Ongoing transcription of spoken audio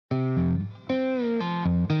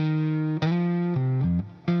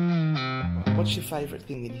What's your favourite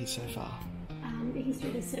thing in here so far? The history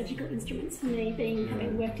of the surgical instruments for me,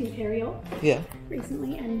 having worked in perio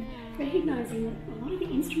recently, and recognising that a lot of the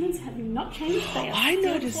instruments have not changed. They are I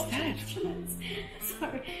noticed still that. Instruments. So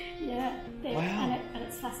wow. And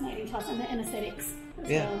it's fascinating to us, and the anaesthetics as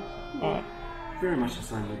well. Yeah. All right. Very much the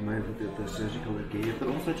same with me with the surgical gear, but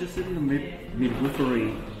also just in the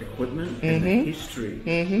midwifery equipment and the history of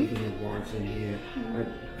the midwives in here.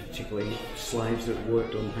 Particularly slaves that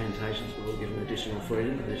worked on plantations were all given additional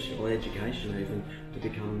freedom, additional education even to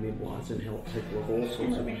become midwives and help people of all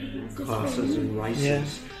sorts of classes and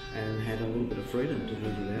races and had a little bit of freedom to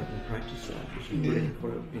live without and practice that, which was really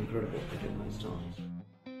incredible in those times.